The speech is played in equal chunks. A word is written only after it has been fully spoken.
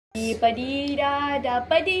ये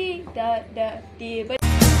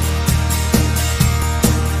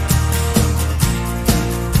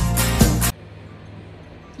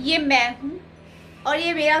मैं हूँ और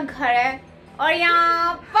ये मेरा घर है और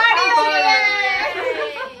यहाँ पार्टी हो रही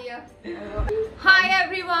है। हाय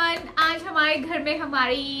एवरीवन, आज हमारे घर में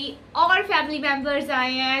हमारी और फैमिली मेंबर्स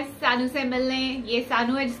आए हैं सानू से मिलने। ये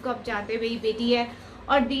सानू है जिसको आप जानते हैं, मेरी बेटी है,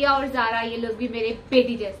 और दिया और ज़ारा ये लोग भी मेरे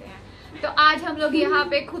बेटी जैसे हैं। तो आज हम लोग यहाँ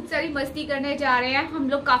पे खूब सारी मस्ती करने जा रहे हैं। हम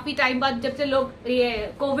लोग काफी टाइम बाद, जब से लोग ये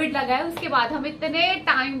कोविड लगा है उसके बाद हम इतने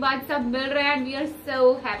टाइम बाद सब मिल रहे हैं and we are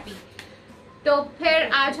so happy. तो फिर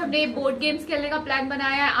आज हमने बोर्ड गेम्स खेलने का प्लान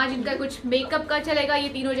बनाया है। आज इनका कुछ मेकअप का चलेगा, ये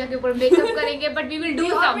तीनों जगह ऊपर मेकअप करेंगे, but we will do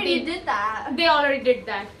something. They already did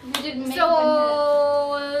that. So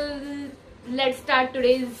let's start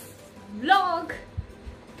today's vlog.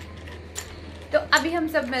 तो अभी हम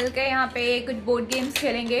सब मिलकर यहाँ पे कुछ बोर्ड गेम्स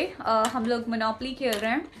खेलेंगे। हम लोग मोनोपोली खेल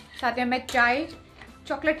रहे हैं, साथ में मैं चाय,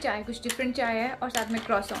 चॉकलेट चाय, कुछ डिफरेंट चाय है, और साथ में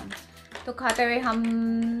क्रॉसॉन। तो खाते हुए हम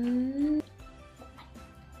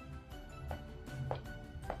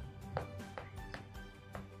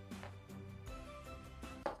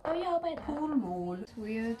Oh yeah, I'll buy that. Pool mall. It's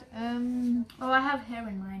weird. Oh, I have hair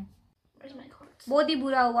in mine. Where's my cards? बहुत ही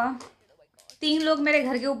बुरा हुआ। 3 लोग मेरे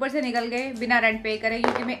घर के ऊपर से निकल गए बिना रेंट पे करे,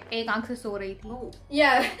 क्योंकि मैं एक आंख से सो रही थी।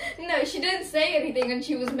 Yeah, no, she didn't say anything and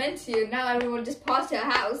she was meant to. Now everyone just passed her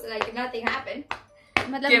house like nothing happened.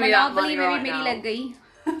 मतलब मोनोपोली में भी मेरी लग गई।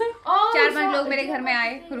 4-5 लोग मेरे घर में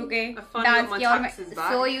आए, रुके, डांस किया और मैं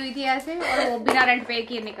सोई हुई थी ऐसे, और वो बिना रेंट पे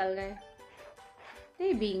किए निकल गए।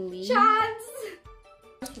 They being mean. Chance.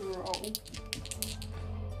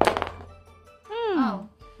 Oh.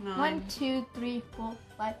 No. 1, 2, 3, 4,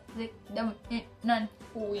 5, 6, 7, 8, 9.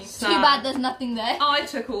 So- Too bad there's nothing there. I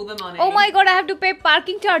took all the money. Oh my god, I have to pay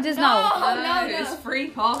parking charges now. No. It's free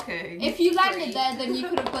parking. If you landed there, then you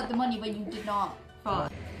could have got the money, but you did not.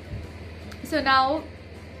 Fine. So now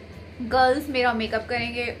girls मेरा makeup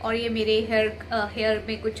करेंगे और ये मेरे hair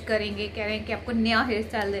में कुछ करेंगे। कह रहे हैं कि आपको नया हेयर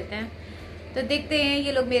स्टाइल देते हैं, तो देखते हैं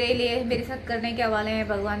ये लोग मेरे साथ करने के वाले हैं।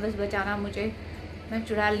 भगवान बस बचाना मुझे, मैं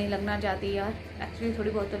चुड़ैल नहीं लगना चाहती यार। एक्चुअली थोड़ी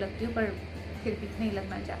बहुत तो लगती हूँ, पर फिर भी नहीं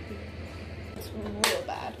लगना चाहती। It's real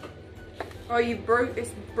bad. Oh, you broke.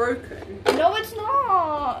 It's broken. No, it's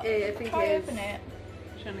not. Yeah, I think Try it is. open it.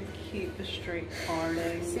 Trying to keep the streak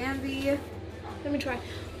parting. Sandy, Let me try.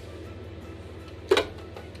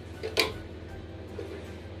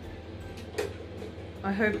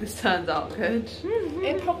 I hope this turns out good.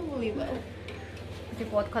 It probably will. ये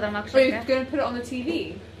बहुत खतरनाक Are शक्ल you है। going to put it on the TV?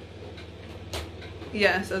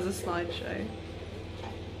 Yes, as a slideshow.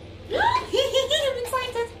 I'm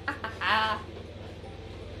excited.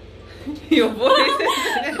 Your voice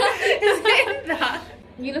is in that.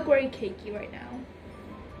 You look very cakey right now.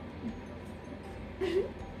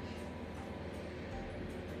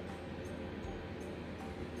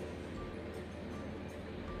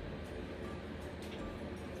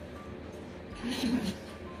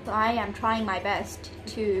 So I am trying my best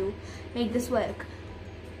to make this work.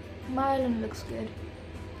 My island looks good.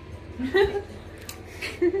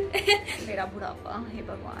 मेरा बुढ़ापा, हे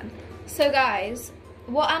भगवान। So guys,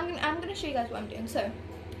 what I'm gonna show you guys what I'm doing. So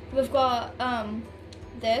we've got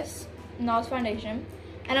this NARS foundation,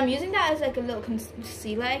 and I'm using that as like a little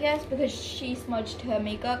concealer, I guess, because she smudged her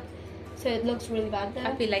makeup, so it looks really bad there.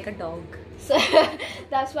 I feel like a dog. So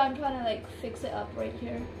that's why I'm trying to like fix it up right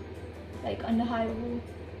here, like under highball,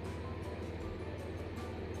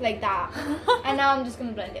 like that. And now I'm just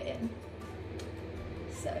gonna blend it in.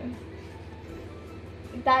 So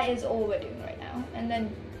that is all we're doing right now, and then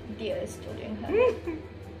Dia is still doing her.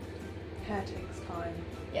 Hair takes time.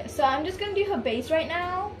 Yeah, so I'm just gonna do her base right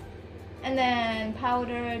now, and then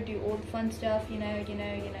powder, do all the fun stuff, you know, and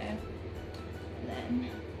then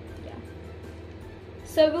yeah.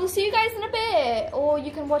 So we'll see you guys in a bit, or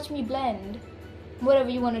you can watch me blend, whatever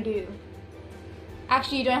you want to do.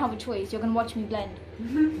 Actually, you don't have a choice. You're gonna watch me blend.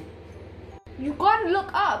 You gotta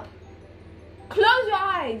look up. Close your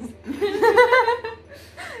eyes.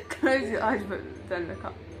 Close your eyes, but then look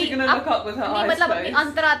up. You're gonna look up with her नहीं eyes मतलब अपनी closed.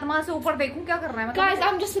 अंतरात्मा से ऊपर देखूं, क्या करना है मतलब? Guys,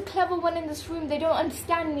 I'm just a clever one in this room. They don't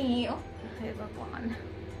understand me. हे भगवान,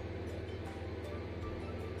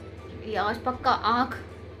 ये आज पक्का आंख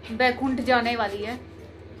बैकुंठ जाने वाली है।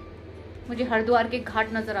 मुझे हरिद्वार के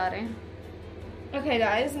घाट नजर आ रहे हैं। Okay,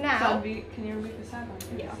 guys, now. Can you remove the sand?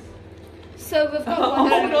 Yeah. So we've got Oh, one.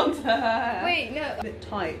 hold on to her hair. Wait, no. A bit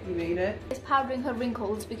tight, you mean it? It's powdering her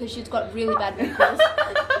wrinkles because she's got really bad wrinkles.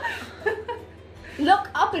 Look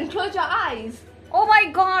up and close your eyes. Oh my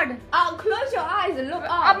God! Close your eyes and look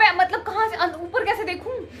अब up. मैं मतलब कहाँ से ऊपर कैसे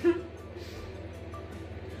देखूं?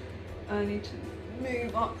 I need to.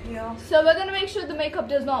 move up here. So we're gonna make sure the makeup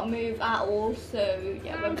does not move at all. So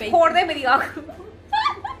yeah, we're basically. फोड़ दे मेरी आँख.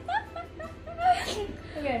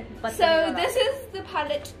 Okay. But So this is the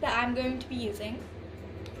palette that I'm going to be using.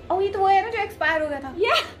 Oh, ये तो वो है ना जो expire हो गया था.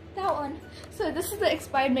 Yeah, that one. So this is the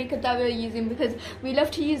expired makeup that we're using because we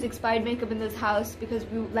love to use expired makeup in this house because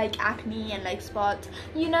we like acne and like spots,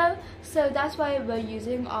 you know. So that's why we're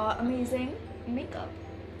using our amazing makeup,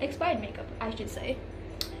 expired makeup, I should say.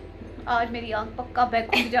 आज मेरी आँख पक्का back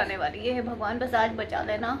खुल जाने वाली है. भगवान बस आज बचा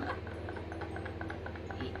लेना.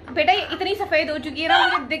 बेटा ये इतनी सफेद हो चुकी है ना,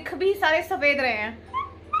 मुझे दिख भी सारे सफेद रहे हैं.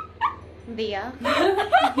 दिया.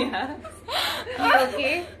 Yes.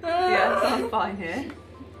 Okay. Yes, I'm fine here.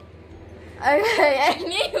 Okay,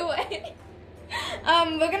 anyway,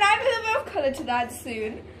 we're gonna add a little bit of color to that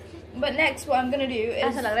soon. But next, what I'm gonna do is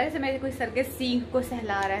ऐसा लग रहा है जैसे मेरे कोई सर के सींग को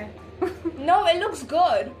सहला रहा है. no, it looks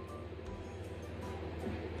good.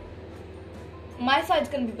 My side's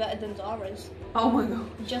gonna be better than Zara's. Oh my god.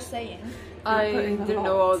 Just saying. I putting the didn't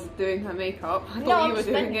know I was doing her makeup. I No, thought I'm you were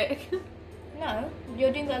doing spending- it. No,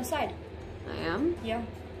 you're doing the other side. I am. Yeah.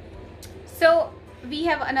 So we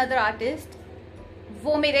have another artist.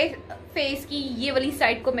 वो मेरे face की ये वाली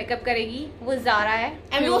side को makeup करेगी. वो ज़ारा है.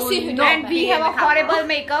 And we'll see who And we have a horrible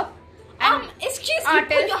makeup. Excuse me,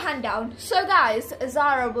 put your hand down. So guys,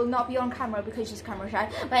 Zara will not be on camera because she's camera shy.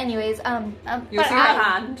 But anyways, You'll see her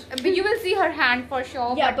hand. But you will see her hand for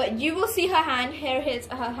sure. yeah, but you will see her hand. Here is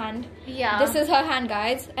her hand. Yeah. This is her hand,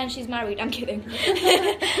 guys, and she's married. I'm kidding.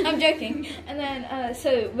 I'm joking. And then,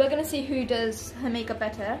 so we're gonna see who does her makeup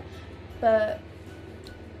better. But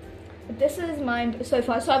this is mine so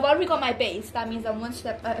far. So I've already got my base. That means I'm one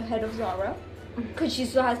step ahead of Zara because she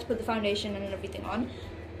still has to put the foundation and everything on,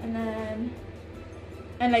 and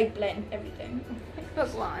then like blend everything.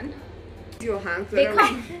 भगवान. Your hands. देखा?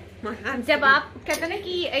 My hands. जब आप कहते हैं ना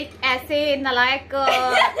कि एक ऐसे नालायक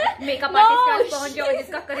मेकअप आर्टिस्ट के पास पहुंच जाओ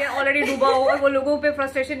जिसका करियर ऑलरेडी डूबा हो और वो लोगों पे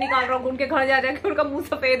फ्रस्ट्रेशन निकाल रहा हो, उनके घर जा जाके उनका मुंह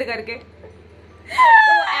सफेद करके,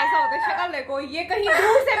 तो ऐसा होता है. शक्ल देखो, ये कहीं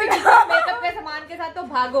दूर से भी मेकअप के सामान के साथ तो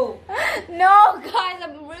भागो. No, guys,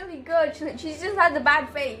 I'm really good. She just has a bad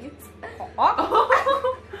face.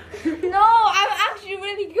 No, I'm actually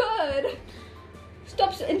really good.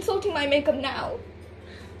 Stop insulting my makeup now.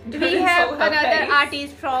 We have another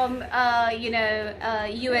artist from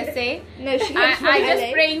USA. No, she I comes from just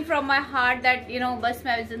LA. praying from my heart that बस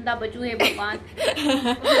मैं जिंदा बचूं हे भगवान.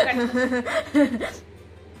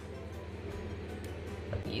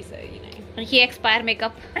 ये expire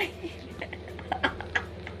makeup.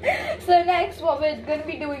 So next, what we're going to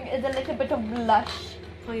be doing is a little bit of blush.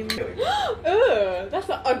 Ugh, that's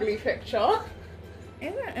an ugly picture.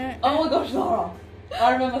 Isn't it? Oh my gosh, Zara.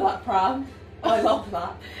 I remember that pram. I love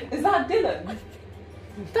that. Is that Dylan?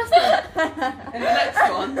 That's not. And the next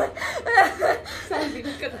one. Sandy,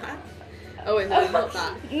 look at that. Oh wait, no, not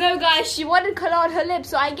that. No, guys, she wanted color on her lips,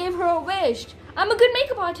 so I gave her a wish. I'm a good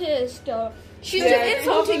makeup artist. She's just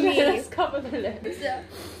insulting me. Let's cover the lips.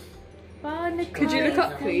 Could you look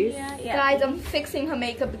up, please? Yeah. Guys, I'm fixing her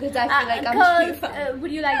makeup because I feel like I'm too fat.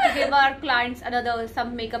 Would you like to give our clients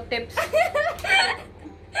some makeup tips?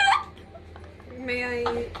 May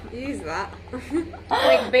I use that?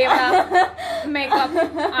 Like Beva, makeup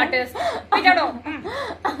artist.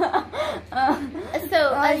 So,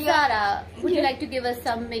 Zara, would you like to give us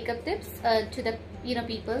some makeup tips to the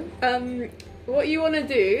people? What you want to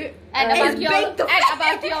do? And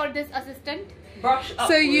about your this assistant. Brush up.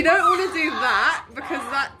 So you don't want to do that because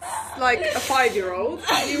that's like a 5-year-old.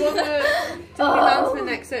 You want to take it down to the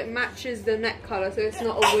neck so it matches the neck colour, so it's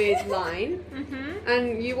not a weird line.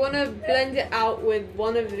 And you want to blend it out with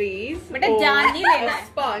one of these or a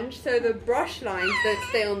sponge so the brush lines don't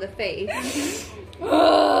stay on the face.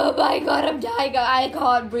 Oh my god, I'm dying. I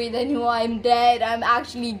can't breathe anymore. I'm dead. I'm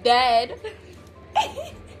actually dead.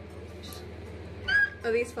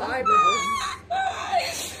 Are these for eyebrows?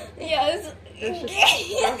 Yes. Let's just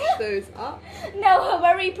brush those up. No, a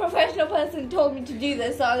very professional person told me to do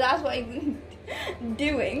this, so that's what I'm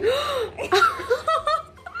doing.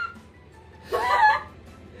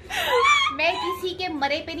 मैं किसी के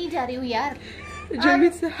मरे पे नहीं जा रही हूँ यार. Do you want me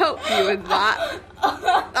to help you with that?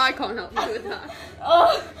 I can't help you with that.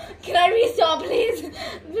 Oh, can I restart, please?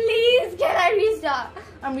 Please, can I restart?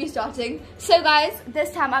 I'm restarting. So guys,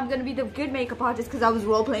 this time I'm gonna be the good makeup artist because I was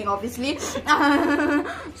role playing, obviously. So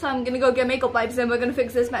I'm gonna go get makeup wipes and we're gonna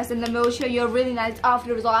fix this mess and then we'll show you a really nice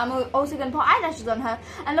after result. I'm also gonna put eyelashes on her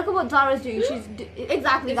and look at what Zara's doing. She's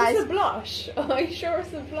exactly, guys. Is this a blush? Are you sure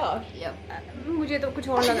it's a blush? Yep. मुझे तो कुछ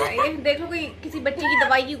और लग रहा है. देख लो कोई किसी बच्चे की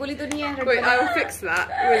दवाई की गोली तो नहीं है. Wait, I will fix that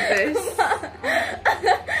with this.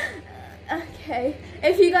 Okay.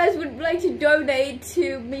 if you guys would like to donate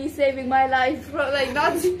to me saving my life, like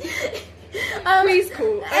not. Please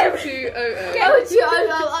call 0200.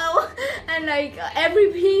 And like every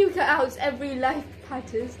P counts, every life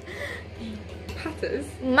matters.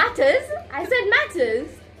 Matters? I said matters.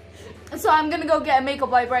 So I'm gonna go get a makeup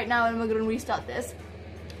wipe right now and we're gonna restart this.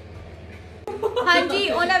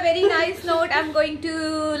 Hanji, on a very nice note, I'm going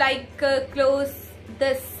to close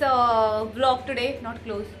this vlog today. Not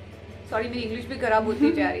close. Sorry, मेरी English भी खराब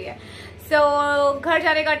होती जा रही है. So घर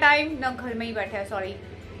जाने का टाइम ना घर में ही बैठे हैं. Sorry,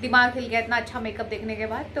 दिमाग हिल गया इतना अच्छा मेकअप देखने के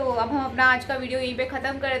बाद. तो अब हम अपना आज का वीडियो यहीं पे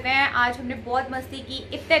ख़त्म करते हैं. आज हमने बहुत मस्ती की.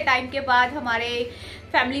 इतने टाइम के बाद हमारे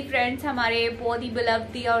फैमिली फ्रेंड्स, हमारे बहुत ही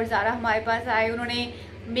बिलव्ड दिया और ज़ारा हमारे पास आए. उन्होंने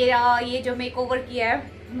मेरा ये जो मेकओवर किया है,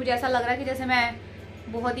 मुझे ऐसा लग रहा है कि जैसे मैं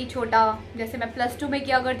बहुत ही छोटा, जैसे मैं +2 में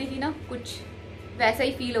किया करती थी ना, कुछ वैसा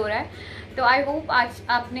ही फील हो रहा है. तो आई होप आज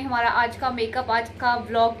आपने हमारा आज का मेकअप, आज का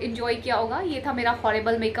व्लॉग एंजॉय किया होगा. ये था मेरा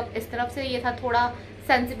हॉरिबल मेकअप इस तरफ से, ये था थोड़ा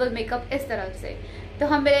सेंसिबल मेकअप इस तरफ से. तो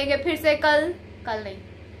हम मिलेंगे फिर से कल नहीं,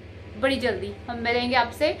 बड़ी जल्दी हम मिलेंगे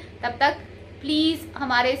आपसे. तब तक प्लीज़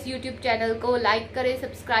हमारे इस यूट्यूब चैनल को लाइक करें,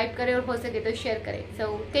 सब्सक्राइब करें और हो सके तो शेयर करें.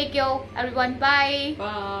 So take care everyone, bye.